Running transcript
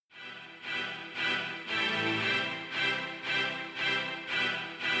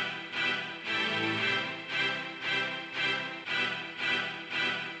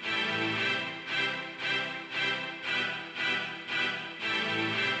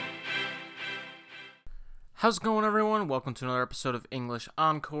How's it going, everyone? Welcome to another episode of English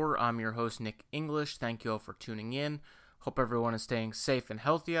Encore. I'm your host, Nick English. Thank you all for tuning in. Hope everyone is staying safe and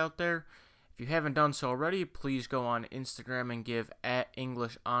healthy out there. If you haven't done so already, please go on Instagram and give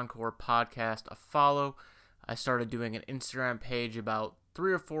 @English Encore Podcast a follow. I started doing an Instagram page about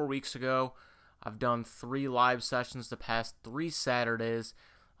 3 or 4 weeks ago. I've done 3 live sessions the past 3 Saturdays.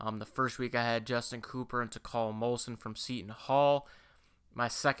 The first week I had Justin Cooper and Takal Molson from Seton Hall. My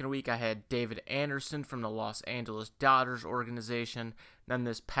second week, I had David Anderson from the Los Angeles Dodgers organization. Then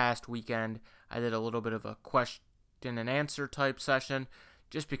this past weekend, I did a little bit of a question and answer type session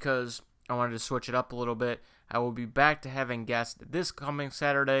just because I wanted to switch it up a little bit. I will be back to having guests this coming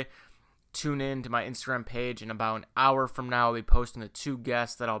Saturday. Tune in to my Instagram page. In about an hour from now, I'll be posting the 2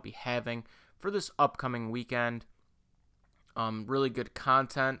 guests that I'll be having for this upcoming weekend. Really good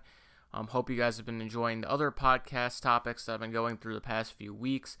content. Hope you guys have been enjoying the other podcast topics that I've been going through the past few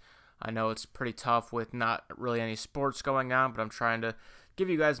weeks. I know it's pretty tough with not really any sports going on, but I'm trying to give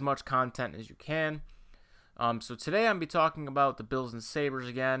you guys as much content as you can. So today I'm going to be talking about the Bills and Sabres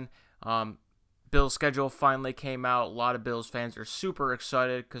again. Bills schedule finally came out. A lot of Bills fans are super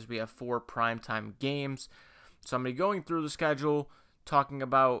excited because we have 4 primetime games. So I'm going to be going through the schedule, talking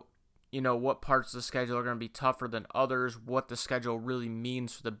about what parts of the schedule are going to be tougher than others, what the schedule really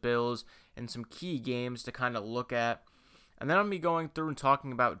means for the Bills, and some key games to kind of look at. And then I'm going to be going through and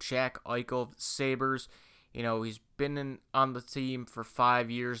talking about Jack Eichel of the Sabres. He's been on the team for 5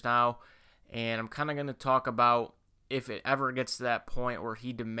 years now, and I'm kind of going to talk about if it ever gets to that point where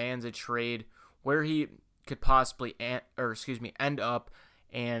he demands a trade, where he could possibly end up,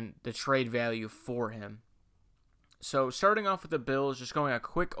 and the trade value for him. So starting off with the Bills, just going a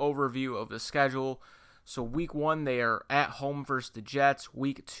quick overview of the schedule. So week 1, they are at home versus the Jets.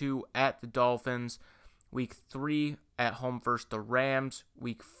 Week 2, at the Dolphins. Week 3, at home versus the Rams.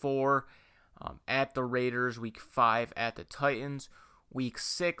 Week 4, at the Raiders. Week 5, at the Titans. Week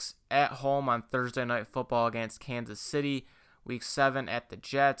 6, at home on Thursday Night Football against Kansas City. Week 7, at the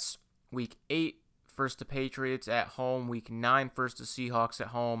Jets. Week 8, versus the Patriots at home. Week 9, versus the Seahawks at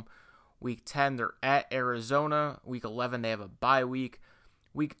home. Week 10, they're at Arizona. Week 11, they have a bye week.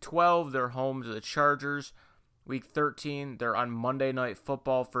 Week 12, they're home to the Chargers. Week 13, they're on Monday Night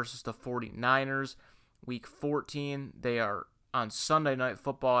Football versus the 49ers. Week 14, they are on Sunday Night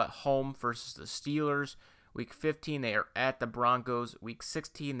Football at home versus the Steelers. Week 15, they are at the Broncos. Week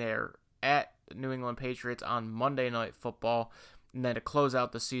 16, they are at the New England Patriots on Monday Night Football. And then to close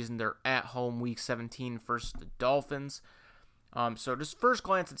out the season, they're at home Week 17 versus the Dolphins. So just first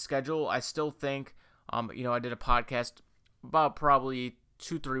glance at schedule, I still think, I did a podcast about probably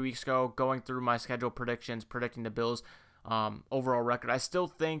 2-3 weeks ago going through my schedule predictions, predicting the Bills' overall record. I still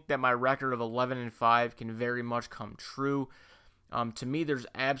think that my record of 11-5 can very much come true. To me, there's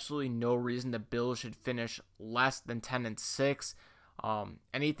absolutely no reason the Bills should finish less than 10-6.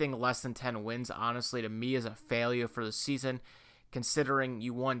 Anything less than 10 wins, honestly, to me is a failure for the season. Considering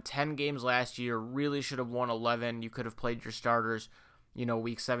you won 10 games last year, really should have won 11. You could have played your starters,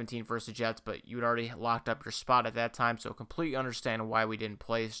 week 17 versus the Jets, but you'd already locked up your spot at that time, so completely understand why we didn't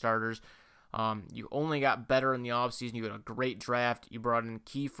play starters. You only got better in the offseason. You had a great draft. You brought in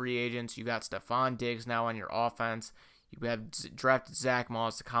key free agents. You got Stephon Diggs now on your offense. You have drafted Zach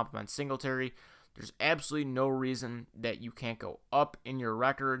Moss to complement Singletary. There's absolutely no reason that you can't go up in your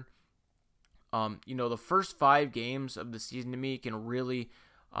record. The first 5 games of the season to me can really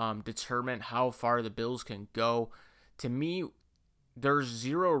determine how far the Bills can go. To me, there's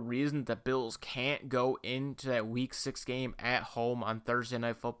zero reason the Bills can't go into that Week 6 game at home on Thursday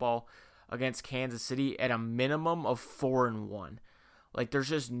Night Football against Kansas City at a minimum of 4-1. There's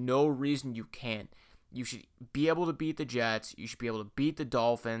just no reason you can't. You should be able to beat the Jets. You should be able to beat the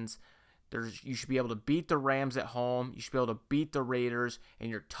Dolphins. You should be able to beat the Rams at home. You should be able to beat the Raiders. And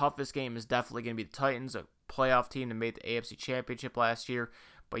your toughest game is definitely going to be the Titans, a playoff team that made the AFC Championship last year.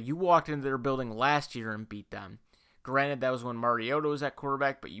 But you walked into their building last year and beat them. Granted, that was when Mariota was at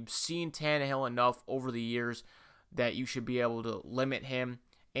quarterback, but you've seen Tannehill enough over the years that you should be able to limit him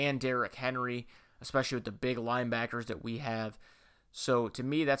and Derrick Henry, especially with the big linebackers that we have. So to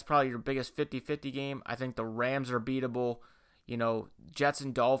me, that's probably your biggest 50-50 game. I think the Rams are beatable. Jets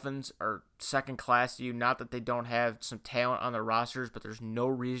and Dolphins are second class to you. Not that they don't have some talent on their rosters, but there's no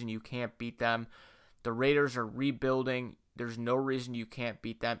reason you can't beat them. The Raiders are rebuilding. There's no reason you can't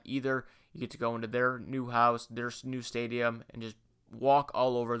beat them either. You get to go into their new house, their new stadium, and just walk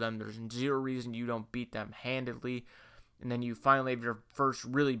all over them. There's zero reason you don't beat them handedly. And then you finally have your first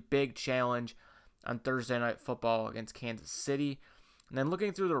really big challenge on Thursday Night Football against Kansas City. And then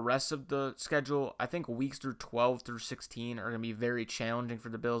looking through the rest of the schedule, I think weeks through 12 through 16 are going to be very challenging for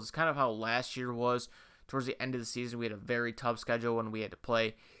the Bills. It's kind of how last year was. towards the end of the season, we had a very tough schedule when we had to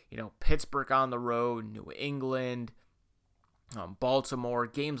play, Pittsburgh on the road, New England, Baltimore,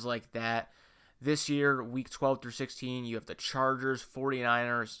 games like that. This year, week 12 through 16, you have the Chargers,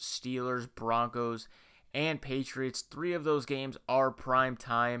 49ers, Steelers, Broncos, and Patriots. 3 of those games are prime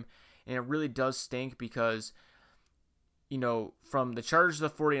time, and it really does stink because, from the Chargers to the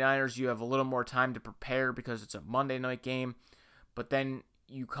 49ers, you have a little more time to prepare because it's a Monday night game, but then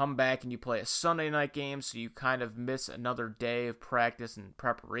you come back and you play a Sunday night game, so you kind of miss another day of practice and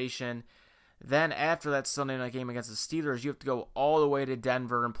preparation. Then after that Sunday night game against the Steelers, you have to go all the way to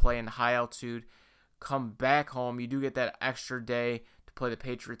Denver and play in high altitude. Come back home. You do get that extra day to play the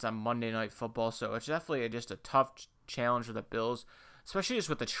Patriots on Monday Night Football. So it's definitely just a tough challenge for the Bills, especially just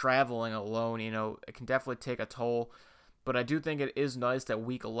with the traveling alone. It can definitely take a toll. But I do think it is nice that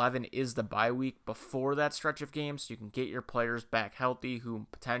Week 11 is the bye week before that stretch of games, so you can get your players back healthy who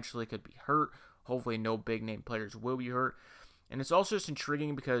potentially could be hurt. Hopefully no big-name players will be hurt. And it's also just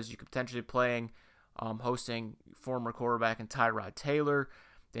intriguing because you could potentially be hosting former quarterback and Tyrod Taylor.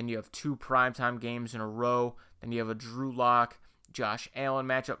 Then you have 2 primetime games in a row. Then you have a Drew Lock, Josh Allen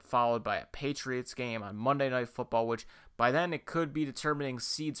matchup followed by a Patriots game on Monday Night Football, which by then it could be determining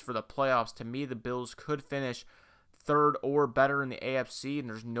seeds for the playoffs. To me, the Bills could finish 3rd or better in the AFC, and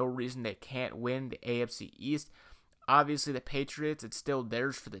there's no reason they can't win the AFC East. Obviously, the Patriots, it's still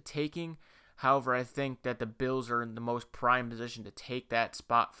theirs for the taking. However, I think that the Bills are in the most prime position to take that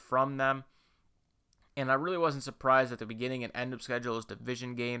spot from them. And I really wasn't surprised at the beginning and end of schedule as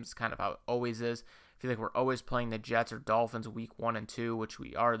division games, kind of how it always is. I feel like we're always playing the Jets or Dolphins week 1 and 2, which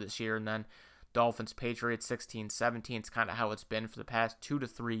we are this year, and then Dolphins, Patriots 16-17. It's kind of how it's been for the past 2 to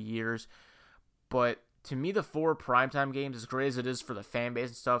 3 years. But to me, the 4 primetime games, as great as it is for the fan base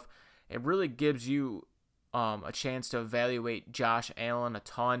and stuff, it really gives you a chance to evaluate Josh Allen a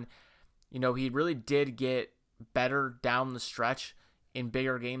ton. He really did get better down the stretch in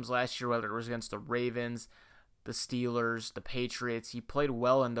bigger games last year, whether it was against the Ravens, the Steelers, the Patriots. He played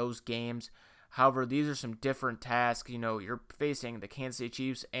well in those games. However, these are some different tasks. You're facing the Kansas City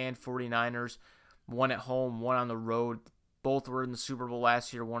Chiefs and 49ers, one at home, one on the road. Both were in the Super Bowl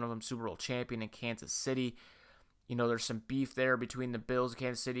last year, one of them Super Bowl champion in Kansas City. There's some beef there between the Bills and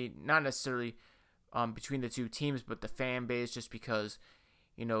Kansas City, not necessarily between the two teams, but the fan base, just because,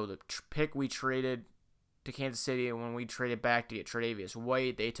 the pick we traded to Kansas City, and when we traded back to get Tre'Davious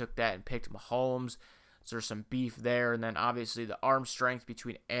White, they took that and picked Mahomes. So there's some beef there. And then obviously the arm strength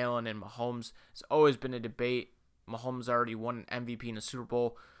between Allen and Mahomes has always been a debate. Mahomes already won an MVP in the Super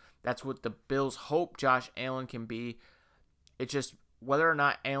Bowl. That's what the Bills hope Josh Allen can be. It's just whether or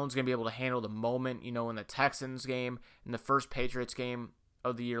not Allen's going to be able to handle the moment. In the Texans game, in the first Patriots game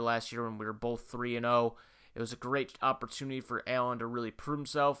of the year last year when we were both 3-0, it was a great opportunity for Allen to really prove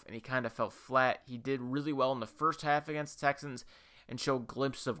himself, and he kind of fell flat. He did really well in the first half against the Texans and showed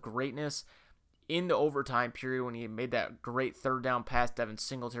glimpses of greatness in the overtime period when he made that great 3rd down pass to Devin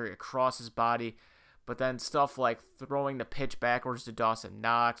Singletary across his body. But then stuff like throwing the pitch backwards to Dawson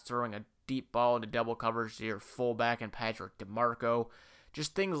Knox, throwing a deep ball into double coverage to your fullback and Patrick DeMarco,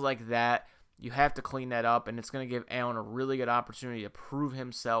 just things like that. You have to clean that up, and it's going to give Allen a really good opportunity to prove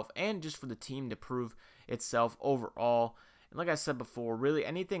himself and just for the team to prove itself overall. And like I said before, really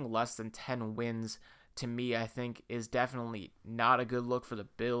anything less than 10 wins to me, I think, is definitely not a good look for the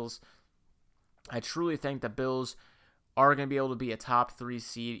Bills. I truly think the Bills are going to be able to be a top 3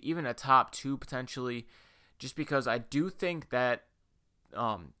 seed, even a top 2 potentially, just because I do think that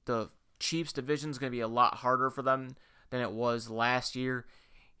the Chiefs division is going to be a lot harder for them than it was last year.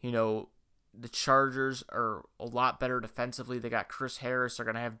 The Chargers are a lot better defensively. They got Chris Harris. They're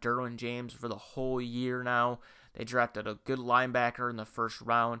going to have Derwin James for the whole year now. They drafted a good linebacker in the first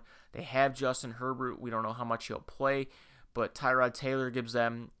round. They have Justin Herbert. We don't know how much he'll play, but Tyrod Taylor gives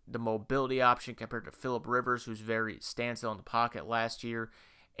them the mobility option compared to Phillip Rivers, who's very standstill in the pocket last year.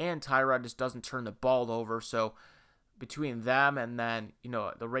 And Tyrod just doesn't turn the ball over. So between them and then,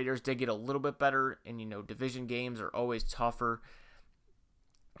 the Raiders did get a little bit better, and, division games are always tougher.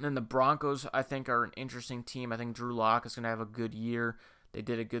 And then the Broncos, I think, are an interesting team. I think Drew Lock is going to have a good year. They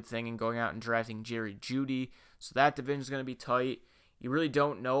did a good thing in going out and drafting Jerry Jeudy. So that division is going to be tight. You really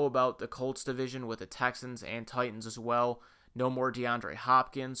don't know about the Colts division with the Texans and Titans as well. No more DeAndre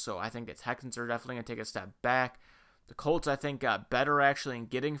Hopkins, so I think the Texans are definitely going to take a step back. The Colts, I think, got better actually in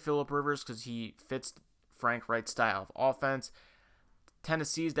getting Phillip Rivers because he fits Frank Wright's style of offense.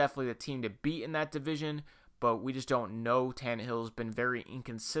 Tennessee is definitely the team to beat in that division, but we just don't know. Tannehill has been very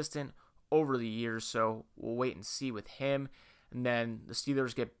inconsistent over the years, so we'll wait and see with him. And then the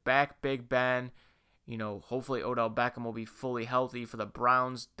Steelers get back Big Ben. Hopefully Odell Beckham will be fully healthy for the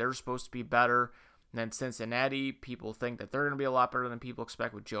Browns. They're supposed to be better. And then Cincinnati, people think that they're going to be a lot better than people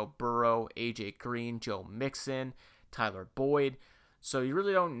expect with Joe Burrow, A.J. Green, Joe Mixon, Tyler Boyd. So you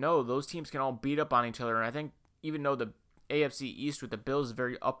really don't know. Those teams can all beat up on each other. And I think even though the AFC East with the Bills is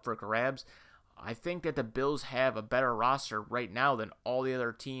very up for grabs, I think that the Bills have a better roster right now than all the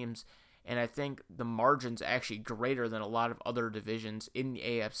other teams. And I think the margin's actually greater than a lot of other divisions in the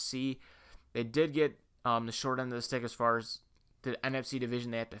AFC. They did get the short end of the stick as far as the NFC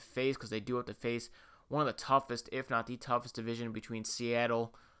division they have to face, because they do have to face one of the toughest, if not the toughest division between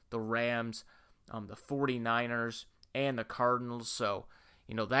Seattle, the Rams, the 49ers, and the Cardinals. So,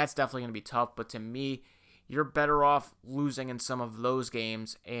 that's definitely going to be tough. But to me, you're better off losing in some of those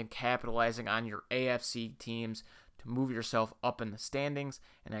games and capitalizing on your AFC teams to move yourself up in the standings.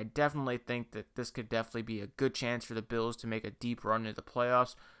 And I definitely think that this could definitely be a good chance for the Bills to make a deep run into the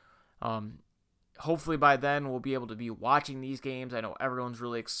playoffs. Hopefully by then we'll be able to be watching these games. I know everyone's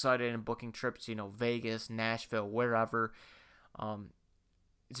really excited and booking trips to, Vegas, Nashville, wherever.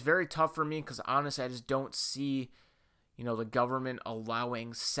 It's very tough for me because honestly I just don't see, the government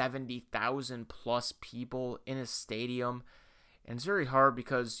allowing 70,000 plus people in a stadium. And it's very hard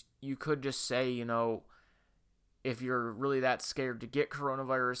because you could just say, if you're really that scared to get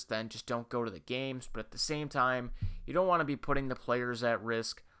coronavirus, then just don't go to the games. But at the same time, you don't want to be putting the players at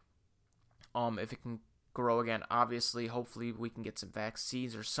risk. If it can grow again, obviously, hopefully we can get some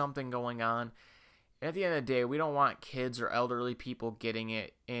vaccines or something going on. And at the end of the day, we don't want kids or elderly people getting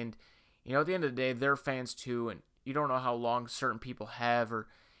it. And, at the end of the day, they're fans too. And you don't know how long certain people have, or,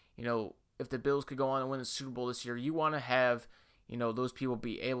 if the Bills could go on and win the Super Bowl this year, you want to have, those people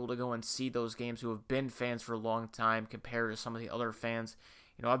be able to go and see those games who have been fans for a long time compared to some of the other fans.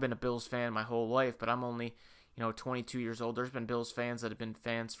 I've been a Bills fan my whole life, but I'm only 22 years old. There's been Bills fans that have been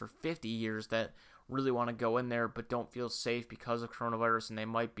fans for 50 years that really want to go in there but don't feel safe because of coronavirus, and they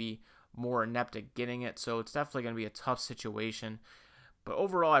might be more inept at getting it. So it's definitely going to be a tough situation. But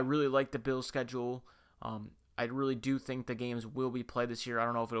overall, I really like the Bills schedule. I really do think the games will be played this year. I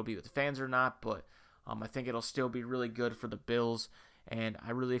don't know if it'll be with the fans or not, but I think it'll still be really good for the Bills, and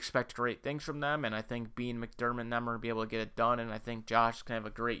I really expect great things from them, and I think Beane, McDermott, and them are going to be able to get it done, and I think Josh is going to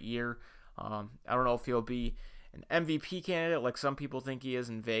have a great year. I don't know if he'll be an MVP candidate like some people think he is,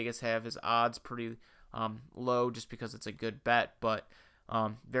 and Vegas have his odds pretty low just because it's a good bet, but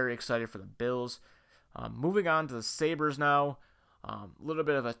very excited for the Bills. Moving on to the Sabres now. A little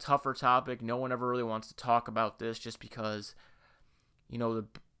bit of a tougher topic. No one ever really wants to talk about this just because, the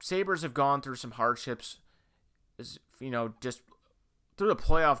Sabres have gone through some hardships, just through the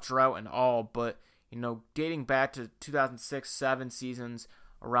playoff drought and all, but, dating back to 2006-07 seasons,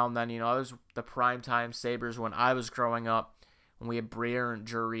 around then, that was the primetime Sabres when I was growing up, when we had Briere and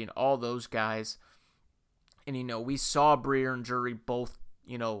Drury and all those guys. And, we saw Briere and Drury both,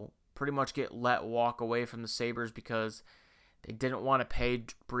 pretty much get let walk away from the Sabres because they didn't want to pay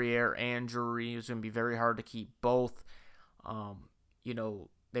Briere and Drury. It was going to be very hard to keep both.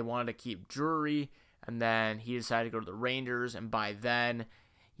 They wanted to keep Drury, and then he decided to go to the Rangers, and by then,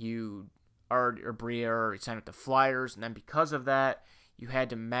 Briere signed with the Flyers, and then because of that, you had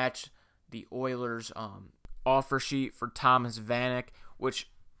to match the Oilers' offer sheet for Thomas Vanek, which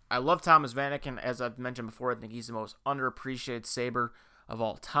I love Thomas Vanek, and as I've mentioned before, I think he's the most underappreciated Sabre of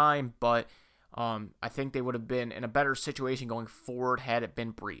all time, but I think they would have been in a better situation going forward had it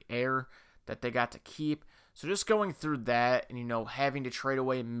been Briere that they got to keep. So just going through that and, having to trade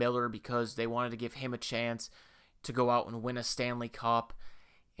away Miller because they wanted to give him a chance to go out and win a Stanley Cup.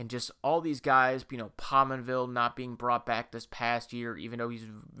 And just all these guys, Pominville not being brought back this past year, even though he's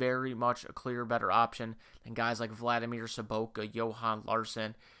very much a clear, better option than guys like Vladimir Sobotka, Johan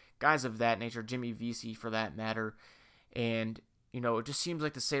Larsson, guys of that nature, Jimmy Vesey for that matter. And, it just seems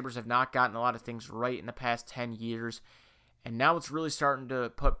like the Sabres have not gotten a lot of things right in the past 10 years. And now it's really starting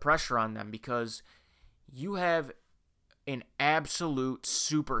to put pressure on them because you have an absolute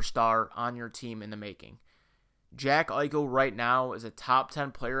superstar on your team in the making. Jack Eichel right now is a top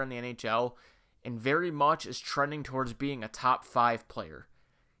 10 player in the NHL and very much is trending towards being a top 5 player.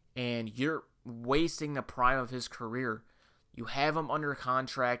 And you're wasting the prime of his career. You have him under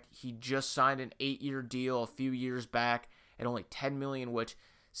contract. He just signed an 8-year deal a few years back at only $10 million, which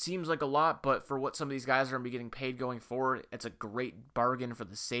seems like a lot, but for what some of these guys are going to be getting paid going forward, it's a great bargain for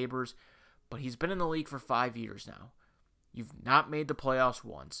the Sabres. But he's been in the league for 5 years now. You've not made the playoffs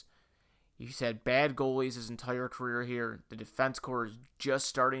once. He's had bad goalies his entire career here. The defense core is just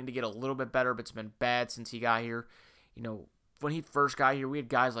starting to get a little bit better, but it's been bad since he got here. When he first got here, we had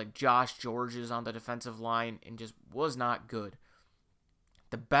guys like Josh Georges on the defensive line and just was not good.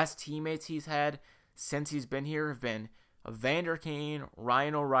 The best teammates he's had since he's been here have been Evander Kane,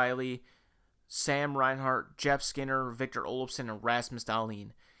 Ryan O'Reilly, Sam Reinhart, Jeff Skinner, Victor Olofsson, and Rasmus Dahlin.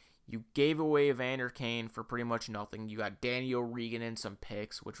 You gave away Evander Kane for pretty much nothing. You got Danny O'Regan and some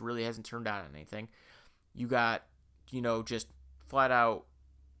picks, which really hasn't turned out on anything. You got, just flat out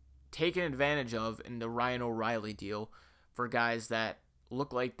taken advantage of in the Ryan O'Reilly deal for guys that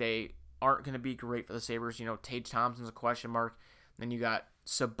look like they aren't going to be great for the Sabres. Tage Thompson's a question mark. Then you got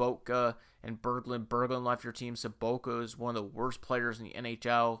Sobotka and Berglund. Berglund left your team. Sobotka is one of the worst players in the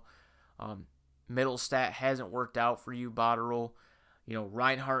NHL. Middlestat hasn't worked out for you, Botterill.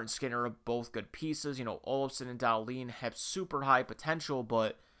 Reinhart and Skinner are both good pieces. Olofsson and Dahlin have super high potential,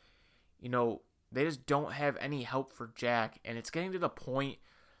 but, they just don't have any help for Jack. And it's getting to the point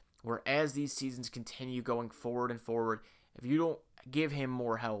where as these seasons continue going forward and forward, if you don't give him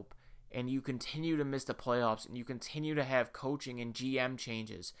more help and you continue to miss the playoffs and you continue to have coaching and GM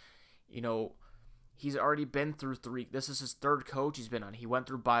changes, he's already been through 3. This is his 3rd coach he's been on. He went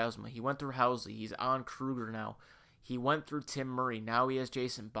through Bilesma. He went through Housley. He's on Kruger now. He went through Tim Murray. Now he has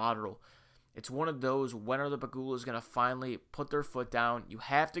Jason Botterill. It's one of those, when are the Pegulas going to finally put their foot down? You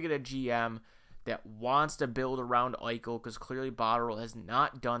have to get a GM that wants to build around Eichel, because clearly Botterill has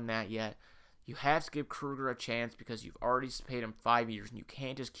not done that yet. You have to give Kruger a chance because you've already paid him 5 years, and you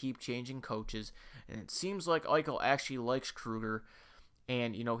can't just keep changing coaches. And it seems like Eichel actually likes Kruger,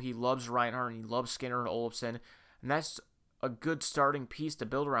 and, he loves Reinhart, and he loves Skinner and Olofsson, and that's a good starting piece to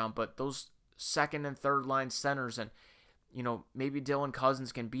build around. But those second and third line centers, and maybe Dylan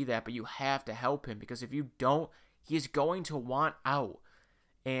Cousins can be that, but you have to help him, because if you don't, he's going to want out.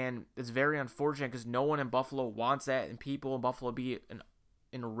 And it's very unfortunate because no one in Buffalo wants that, and people in Buffalo be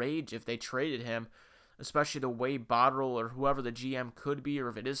in a rage if they traded him, especially the way Botterill or whoever the GM could be, or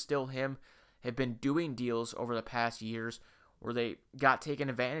if it is still him, have been doing deals over the past years where they got taken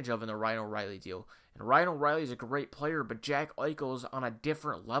advantage of in the Ryan O'Reilly deal. And Ryan O'Reilly is a great player, but Jack Eichel is on a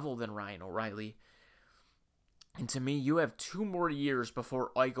different level than Ryan O'Reilly. And to me, you have 2 more years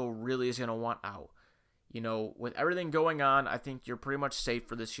before Eichel really is going to want out. With everything going on, I think you're pretty much safe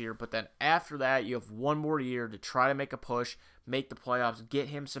for this year. But then after that, you have 1 more year to try to make a push, make the playoffs, get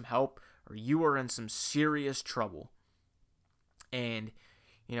him some help, or you are in some serious trouble. And,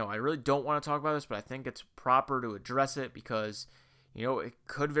 I really don't want to talk about this, but I think it's proper to address it because, it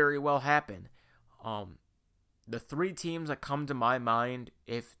could very well happen. The 3 teams that come to my mind,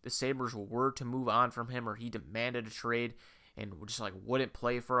 if the Sabres were to move on from him or he demanded a trade and just wouldn't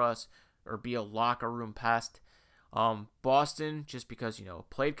play for us or be a locker room pest, Boston, just because,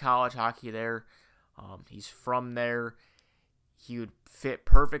 played college hockey there. He's from there. He would fit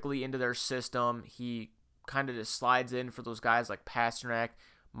perfectly into their system. He kind of just slides in for those guys like Pastrnak,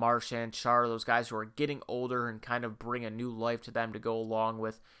 Marchand, Char, those guys who are getting older and kind of bring a new life to them to go along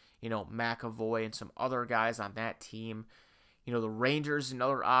with, McAvoy and some other guys on that team. The Rangers,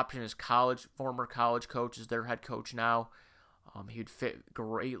 another option is former college coach is their head coach now. He'd fit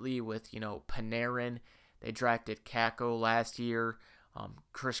greatly with, Panarin. They drafted Kakko last year.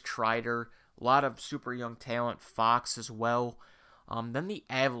 Chris Kreider. A lot of super young talent. Fox as well. Then the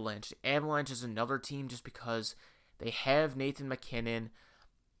Avalanche. The Avalanche is another team just because they have Nathan MacKinnon.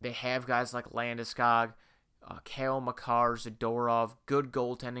 They have guys like Landeskog, Cale Makar, Zadorov, good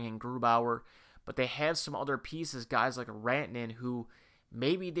goaltending, and Grubauer. But they have some other pieces, guys like Rantanen, who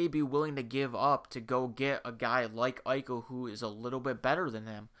maybe they'd be willing to give up to go get a guy like Eichel who is a little bit better than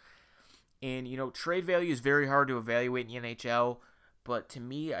them. And, trade value is very hard to evaluate in the NHL. But to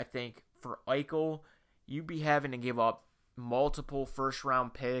me, I think for Eichel, you'd be having to give up multiple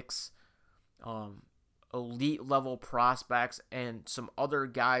first-round picks, elite-level prospects, and some other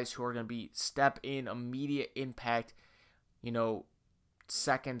guys who are going to be step-in, immediate impact,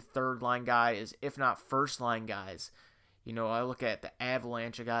 second, third-line guys, if not first-line guys. I look at the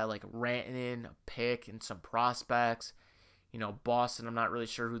Avalanche, a guy like Rantanen, a pick, and some prospects. Boston, I'm not really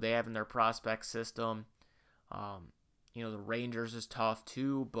sure who they have in their prospect system. The Rangers is tough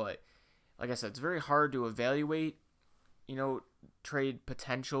too, but like I said, it's very hard to evaluate, trade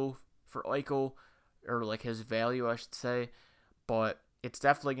potential for Eichel, or his value, I should say. But it's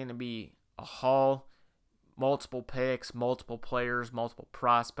definitely going to be a haul, multiple picks, multiple players, multiple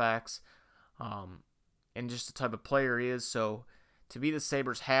prospects, and just the type of player he is. So to be the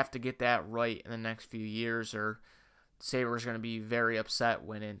Sabres have to get that right in the next few years, or Sabres are going to be very upset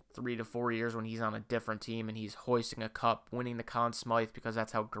when in 3 to 4 years when he's on a different team and he's hoisting a cup, winning the Conn Smythe, because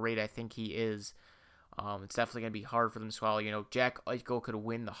that's how great I think he is. It's definitely going to be hard for them to swallow. Jack Eichel could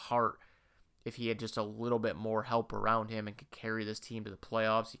win the Hart if he had just a little bit more help around him and could carry this team to the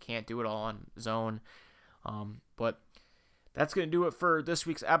playoffs. He can't do it all on his own. But that's going to do it for this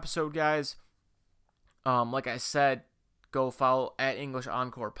week's episode, guys. Like I said, go follow at English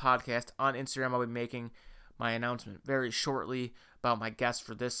Encore Podcast on Instagram. I'll be making my announcement very shortly about my guest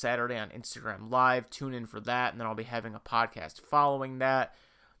for this Saturday on Instagram Live. Tune in for that, and then I'll be having a podcast following that.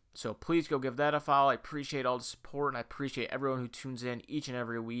 So please go give that a follow. I appreciate all the support, and I appreciate everyone who tunes in each and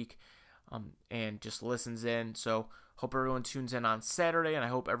every week and just listens in. So hope everyone tunes in on Saturday, and I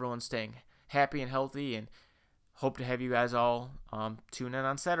hope everyone's staying happy and healthy, and hope to have you guys all tune in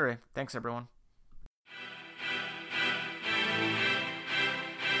on Saturday. Thanks, everyone.